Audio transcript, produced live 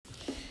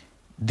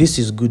This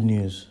is good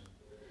news.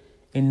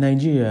 In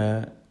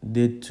Nigeria,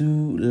 the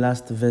two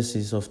last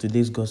verses of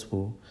today's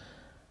gospel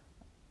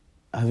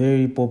are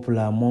very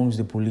popular amongst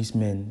the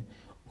policemen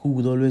who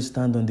would always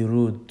stand on the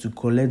road to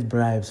collect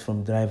bribes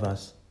from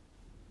drivers.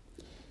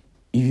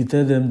 If you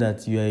tell them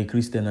that you are a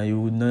Christian and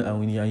you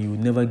would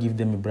never give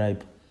them a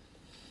bribe,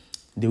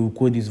 they will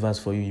quote this verse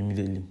for you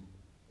immediately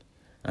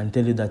and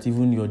tell you that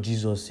even your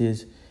Jesus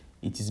says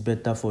it is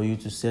better for you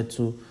to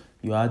settle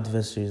your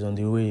adversaries on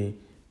the way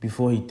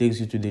before he takes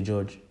you to the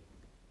judge.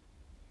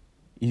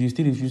 If you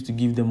still refuse to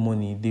give them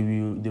money, they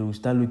will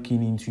start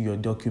looking into your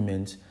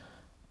documents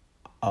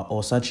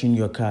or searching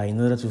your car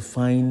in order to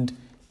find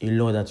a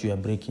law that you are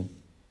breaking,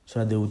 so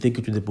that they will take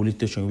you to the police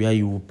station where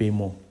you will pay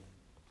more.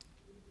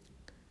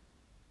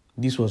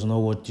 This was not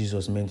what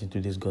Jesus meant in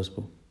today's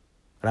gospel.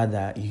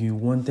 Rather, he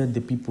wanted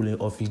the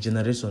people of his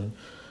generation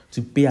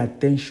to pay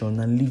attention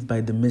and live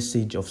by the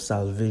message of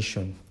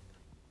salvation.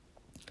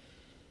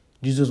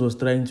 Jesus was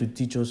trying to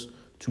teach us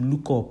to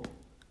look up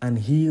and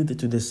yield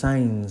to the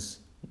signs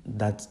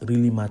that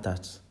really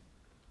matters.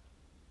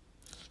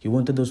 He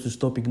wanted us to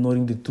stop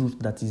ignoring the truth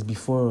that is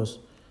before us,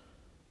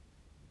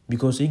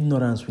 because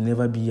ignorance will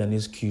never be an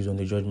excuse on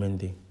the judgment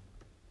day.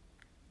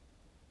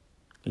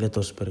 Let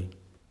us pray.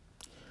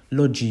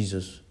 Lord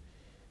Jesus,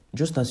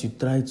 just as you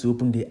try to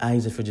open the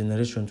eyes of your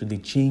generation to the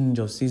change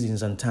of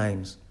seasons and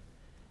times,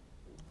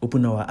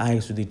 open our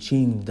eyes to the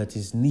change that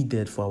is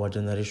needed for our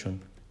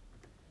generation.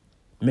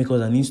 Make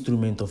us an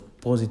instrument of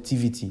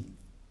positivity,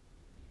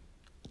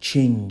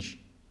 change,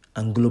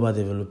 and global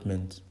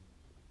development.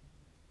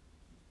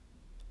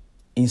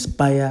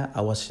 Inspire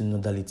our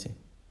synodality.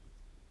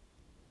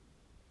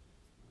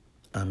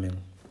 Amen.